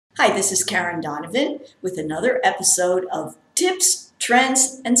Hi, this is Karen Donovan with another episode of Tips,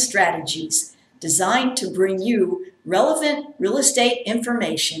 Trends, and Strategies designed to bring you relevant real estate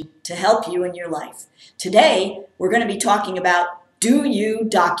information to help you in your life. Today, we're going to be talking about Do You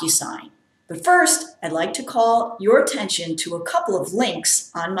DocuSign? But first, I'd like to call your attention to a couple of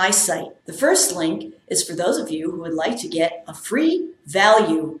links on my site. The first link is for those of you who would like to get a free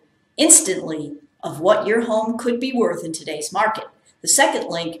value instantly of what your home could be worth in today's market. The second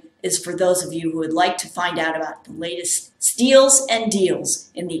link is for those of you who would like to find out about the latest steals and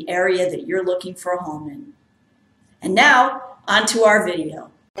deals in the area that you're looking for a home in. And now, on to our video.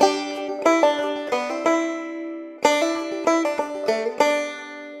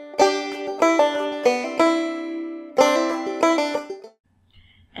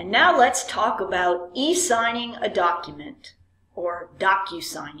 And now let's talk about e-signing a document or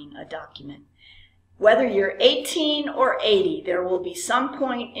DocuSigning a document. Whether you're 18 or 80, there will be some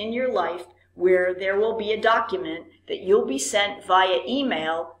point in your life where there will be a document that you'll be sent via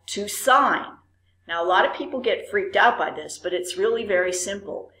email to sign. Now, a lot of people get freaked out by this, but it's really very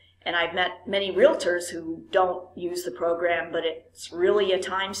simple. And I've met many realtors who don't use the program, but it's really a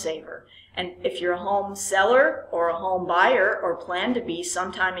time saver. And if you're a home seller or a home buyer or plan to be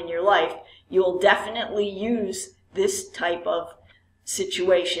sometime in your life, you'll definitely use this type of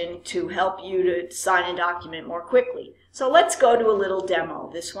situation to help you to sign a document more quickly. So let's go to a little demo.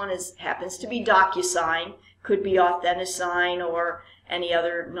 This one happens to be DocuSign, could be AuthentiSign or any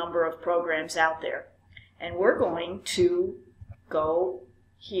other number of programs out there. And we're going to go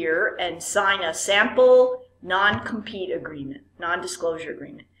here and sign a sample non-compete agreement, non-disclosure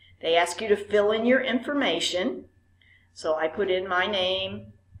agreement. They ask you to fill in your information. So I put in my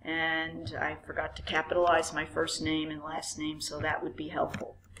name, and I forgot to capitalize my first name and last name, so that would be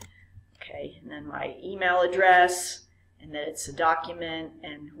helpful. Okay, and then my email address, and that it's a document,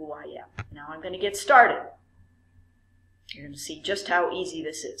 and who I am. Now I'm going to get started. You're going to see just how easy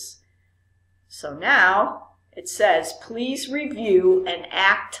this is. So now it says, please review and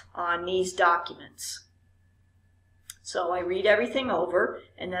act on these documents. So I read everything over,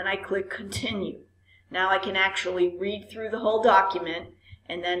 and then I click continue. Now I can actually read through the whole document,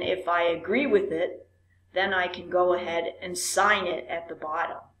 and then if I agree with it, then I can go ahead and sign it at the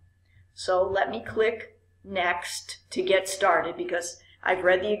bottom. So let me click next to get started because I've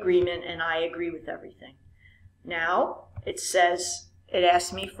read the agreement and I agree with everything. Now it says, it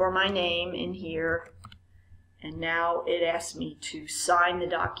asks me for my name in here, and now it asks me to sign the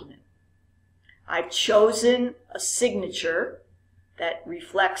document. I've chosen a signature that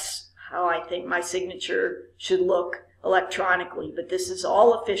reflects how I think my signature should look electronically, but this is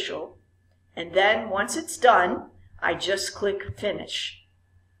all official. And then once it's done, I just click finish.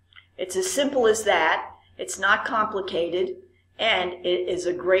 It's as simple as that. It's not complicated, and it is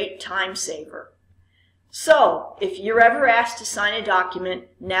a great time saver. So if you're ever asked to sign a document,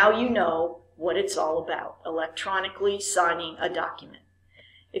 now you know what it's all about, electronically signing a document.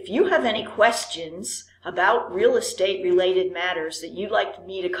 If you have any questions about real estate related matters that you'd like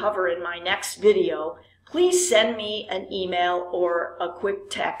me to cover in my next video, please send me an email or a quick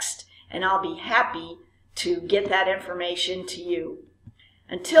text, and I'll be happy to get that information to you.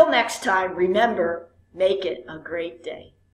 Until next time, remember, make it a great day.